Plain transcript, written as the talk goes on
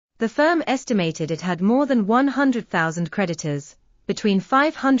The firm estimated it had more than 100,000 creditors, between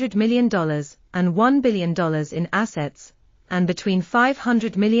 $500 million and $1 billion in assets, and between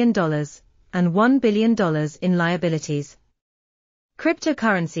 $500 million and $1 billion in liabilities.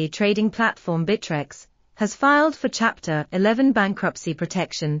 Cryptocurrency trading platform Bittrex has filed for Chapter 11 bankruptcy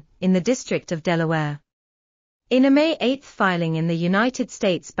protection in the District of Delaware. In a May 8 filing in the United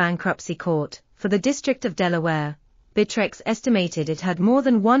States Bankruptcy Court for the District of Delaware, Bittrex estimated it had more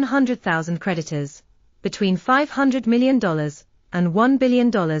than 100,000 creditors, between $500 million and $1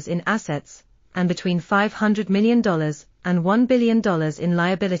 billion in assets, and between $500 million and $1 billion in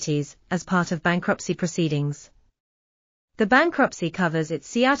liabilities as part of bankruptcy proceedings. The bankruptcy covers its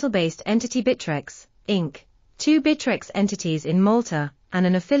Seattle-based entity Bittrex, Inc., 2 Bittrex entities in Malta, and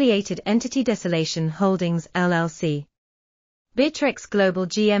an affiliated entity Desolation Holdings LLC. Bittrex Global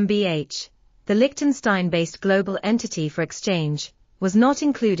GmbH, the Liechtenstein-based global entity for exchange, was not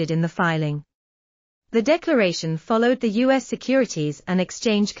included in the filing. The declaration followed the U.S. Securities and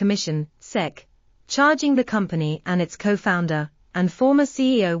Exchange Commission, SEC, charging the company and its co-founder and former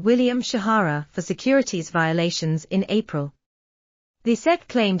CEO William Shihara for securities violations in April. The SEC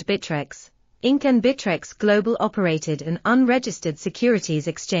claimed Bittrex, Inc. and Bittrex Global operated an unregistered securities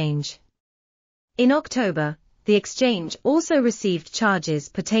exchange. In October, the exchange also received charges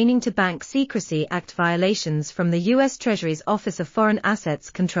pertaining to Bank Secrecy Act violations from the U.S. Treasury's Office of Foreign Assets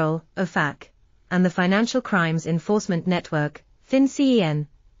Control, OFAC, and the Financial Crimes Enforcement Network, FinCEN,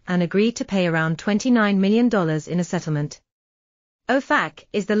 and agreed to pay around $29 million in a settlement. OFAC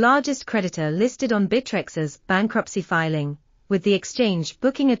is the largest creditor listed on Bittrex's bankruptcy filing, with the exchange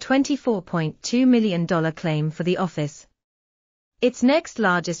booking a $24.2 million claim for the office. Its next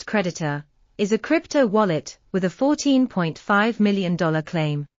largest creditor is a crypto wallet with a $14.5 million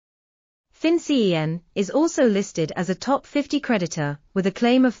claim. FinCEN is also listed as a top 50 creditor with a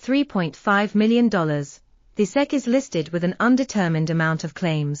claim of $3.5 million. The SEC is listed with an undetermined amount of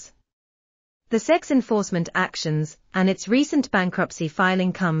claims. The SEC's enforcement actions and its recent bankruptcy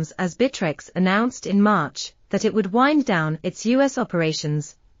filing comes as Bittrex announced in March that it would wind down its U.S.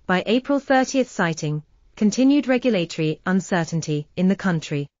 operations by April 30, citing continued regulatory uncertainty in the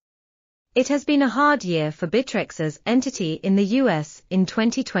country. It has been a hard year for Bittrex's entity in the U.S. in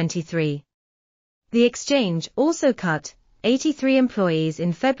 2023. The exchange also cut 83 employees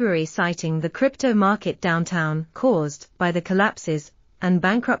in February, citing the crypto market downturn caused by the collapses and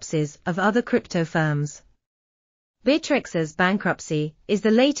bankruptcies of other crypto firms. Bittrex's bankruptcy is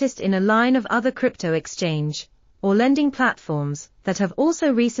the latest in a line of other crypto exchange or lending platforms that have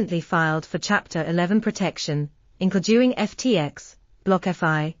also recently filed for Chapter 11 protection, including FTX,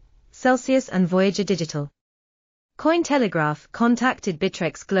 BlockFi, Celsius and Voyager Digital. Cointelegraph contacted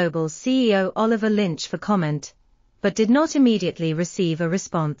Bittrex Global's CEO Oliver Lynch for comment, but did not immediately receive a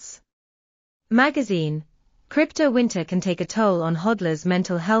response. Magazine, Crypto Winter Can Take a Toll on Hodler's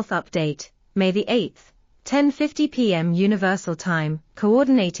Mental Health Update, May 8, 10:50 p.m. Universal Time,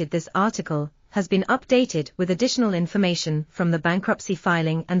 coordinated. This article has been updated with additional information from the bankruptcy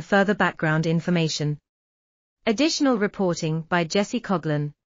filing and further background information. Additional reporting by Jesse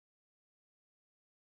Coughlin.